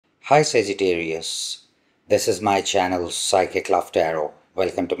Hi Sagittarius, this is my channel Psychic Love Tarot.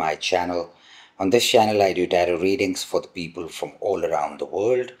 Welcome to my channel. On this channel I do tarot readings for the people from all around the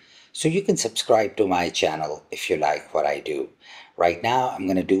world. So you can subscribe to my channel if you like what I do. Right now I'm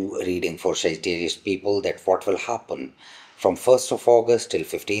going to do a reading for Sagittarius people that what will happen from 1st of August till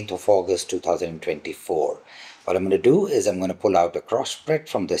 15th of August 2024. What I'm going to do is I'm going to pull out a cross spread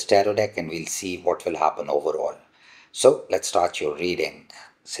from this tarot deck and we'll see what will happen overall. So let's start your reading,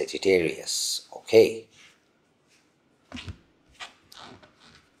 Sagittarius. Okay.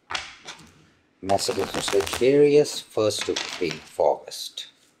 Messages for Sagittarius, 1st to 15th of August.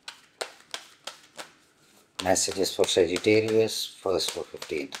 Messages for Sagittarius, 1st to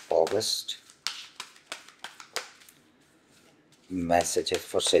 15th of August. Messages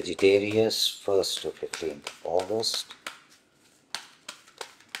for Sagittarius, 1st to 15th of August.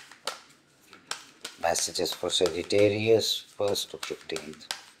 Messages for Sagittarius, 1st to 15th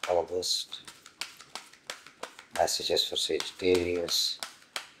of August. Messages for Sagittarius,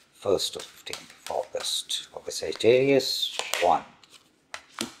 1st to 15th of August. Okay, Sagittarius, 1,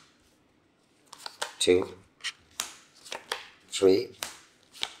 2, 3,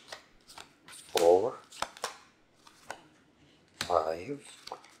 4, 5,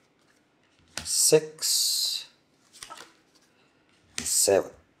 6,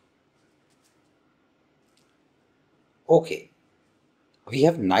 7. Okay, we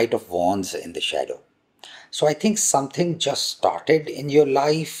have Knight of Wands in the shadow. So I think something just started in your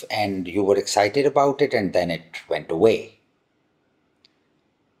life and you were excited about it and then it went away.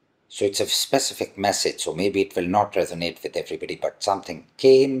 So it's a specific message, so maybe it will not resonate with everybody, but something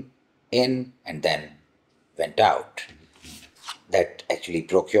came in and then went out. That actually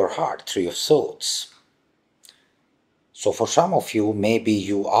broke your heart, Three of Swords. So for some of you, maybe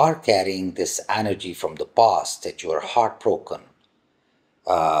you are carrying this energy from the past that you are heartbroken.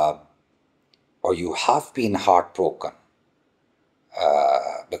 Or you have been heartbroken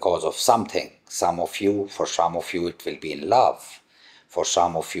because of something. For some of you, it will be in love. For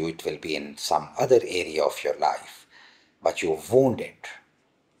some of you, it will be in some other area of your life. But you're wounded.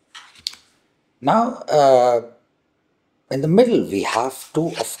 Now, in the middle, we have Two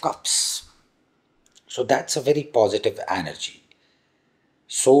of Cups. So that's a very positive energy.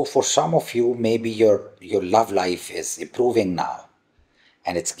 So for some of you, maybe your love life is improving now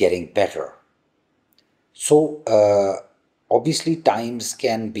and it's getting better. So obviously times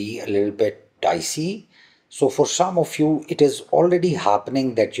can be a little bit dicey. So for some of you, it is already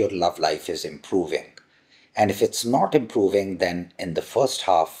happening that your love life is improving. And if it's not improving, then in the first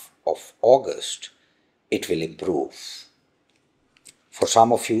half of August, it will improve. For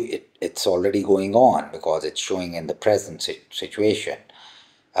some of you, it's already going on because it's showing in the present situation.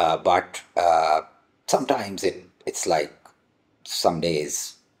 But sometimes it's like some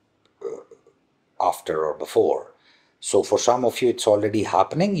days after or before. So for some of you, it's already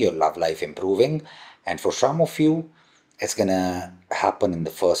happening, your love life improving. And for some of you, it's going to happen in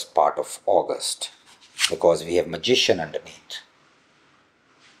the first part of August because we have Magician underneath.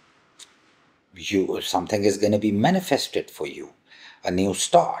 Something is going to be manifested for you. A new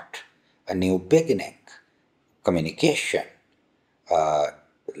start, a new beginning, communication,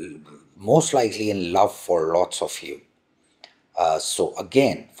 most likely in love for lots of you. So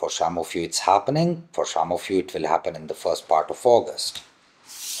again, for some of you it's happening, for some of you it will happen in the first part of August.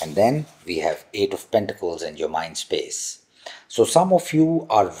 And then we have Eight of Pentacles in your mind space. So some of you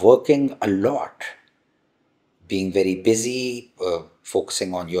are working a lot, being very busy,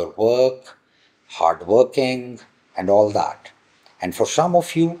 focusing on your work, hard working and all that. And for some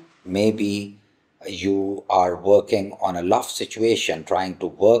of you, maybe you are working on a love situation, trying to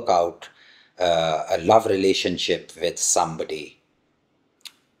work out a love relationship with somebody.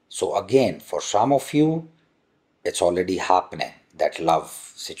 So again, for some of you, it's already happening, that love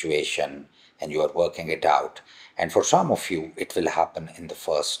situation, and you are working it out. And for some of you, it will happen in the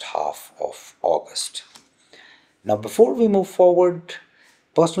first half of August. Now, before we move forward,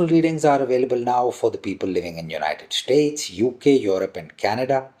 personal readings are available now for the people living in United States, UK, Europe, and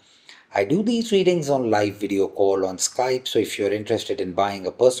Canada. I do these readings on live video call on Skype, so if you're interested in buying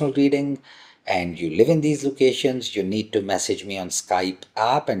a personal reading and you live in these locations, you need to message me on Skype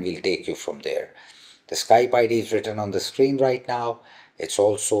app and we'll take you from there. The Skype ID is written on the screen right now. It's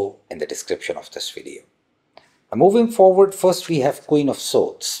also in the description of this video. Now moving forward, first we have Queen of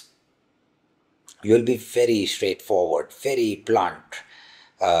Swords. You'll be very straightforward, very blunt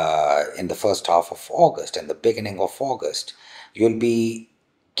in the first half of August, in the beginning of August. You'll be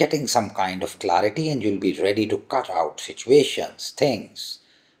getting some kind of clarity and you'll be ready to cut out situations, things,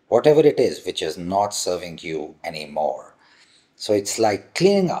 whatever it is which is not serving you anymore. So it's like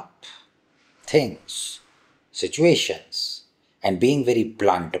cleaning up things, situations, and being very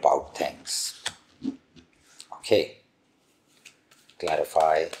blunt about things. Okay,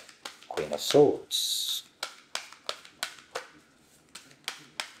 clarify Queen of Swords.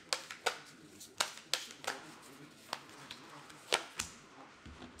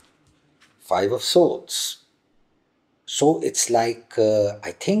 Five of Swords. So it's like,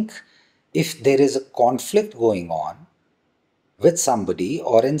 I think if there is a conflict going on with somebody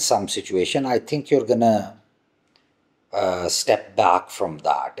or in some situation, I think you're gonna step back from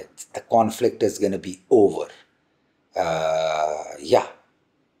that. The conflict is gonna be over. Yeah,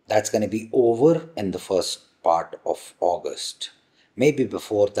 that's gonna be over in the first part of August. Maybe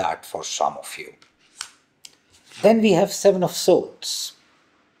before that for some of you. Then we have Seven of Swords.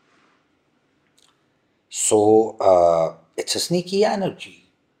 So it's a sneaky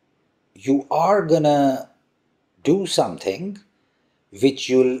energy. You are gonna do something which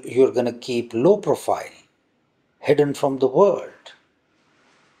you're gonna keep low profile, hidden from the world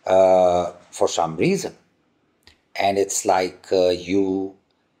for some reason. And it's like for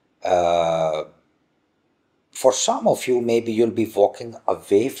some of you, maybe you'll be walking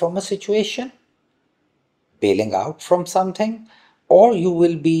away from a situation, bailing out from something, or you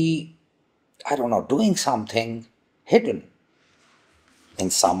will be, I don't know, doing something hidden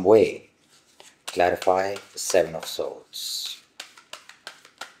in some way. Clarify Seven of Swords.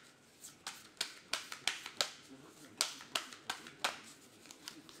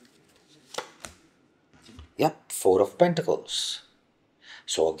 Yep, Four of Pentacles.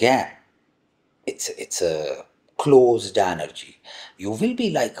 So again, it's a closed energy. You will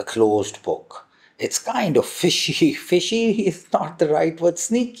be like a closed book. It's kind of fishy. Fishy is not the right word,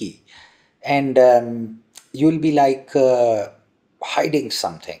 sneaky. And you'll be like hiding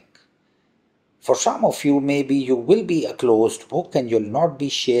something. For some of you, maybe you will be a closed book and you'll not be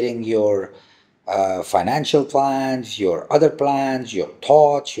sharing your financial plans, your other plans, your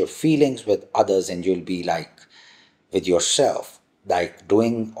thoughts, your feelings with others, and you'll be like with yourself, like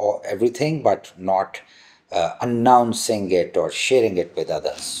doing everything but not announcing it or sharing it with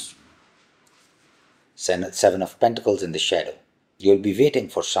others. Seven of Pentacles in the shadow. You'll be waiting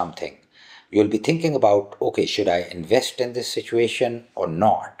for something. You'll be thinking about, okay, should I invest in this situation or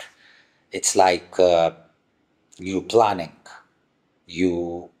not? It's like you planning.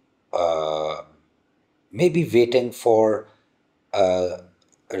 You may be waiting for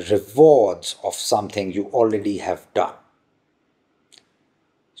rewards of something you already have done.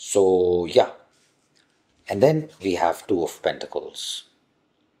 So, yeah. And then we have Two of Pentacles.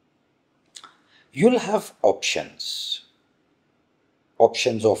 You'll have options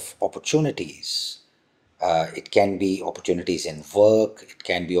of opportunities. It can be opportunities in work, it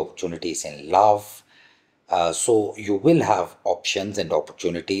can be opportunities in love. So you will have options and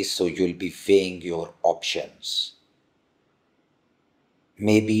opportunities, so you'll be weighing your options.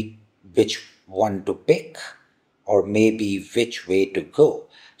 Maybe which one to pick, or maybe which way to go.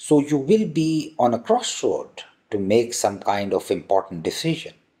 So you will be on a crossroad to make some kind of important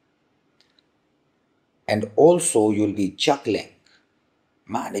decision. And also you'll be juggling,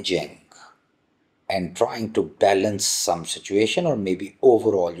 managing, and trying to balance some situation, or maybe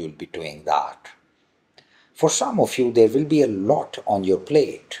overall you'll be doing that. For some of you, there will be a lot on your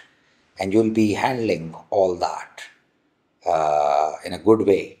plate, and you'll be handling all that in a good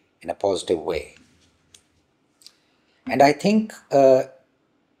way, in a positive way. And I think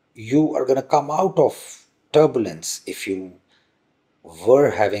you are going to come out of turbulence. If you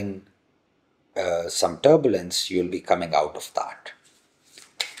were having some turbulence, you'll be coming out of that.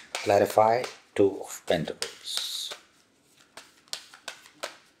 Clarify Two of Pentacles.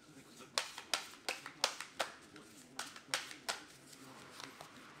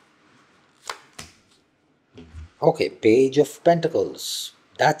 Okay, Page of Pentacles.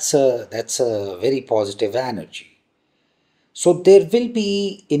 That's a very positive energy. So there will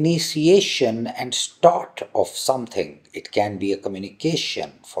be initiation and start of something. It can be a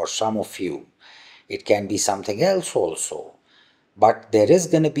communication for some of you. It can be something else also. But there is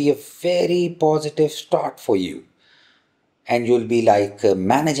going to be a very positive start for you. And you'll be like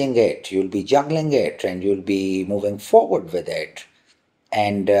managing it, you'll be juggling it, and you'll be moving forward with it.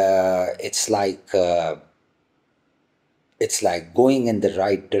 And it's like going in the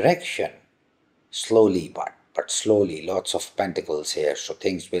right direction, slowly, but slowly. Lots of pentacles here, so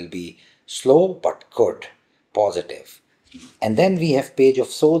things will be slow but good, positive. And then we have Page of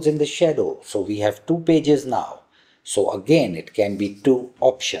Swords in the shadow. So we have two pages now. So again, it can be two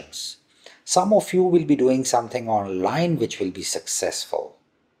options. Some of you will be doing something online which will be successful.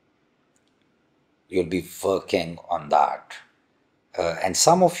 You'll be working on that. And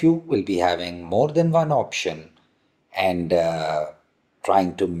some of you will be having more than one option and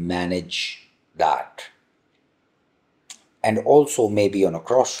trying to manage that. And also maybe on a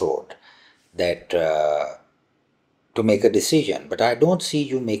crossroad that to make a decision. But I don't see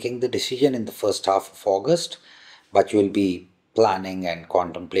you making the decision in the first half of August, but you'll be planning and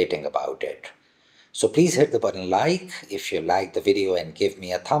contemplating about it. So please hit the button like if you like the video and give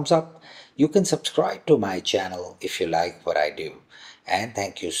me a thumbs up. You can subscribe to my channel if you like what I do. And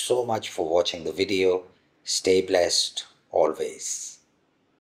thank you so much for watching the video. Stay blessed always.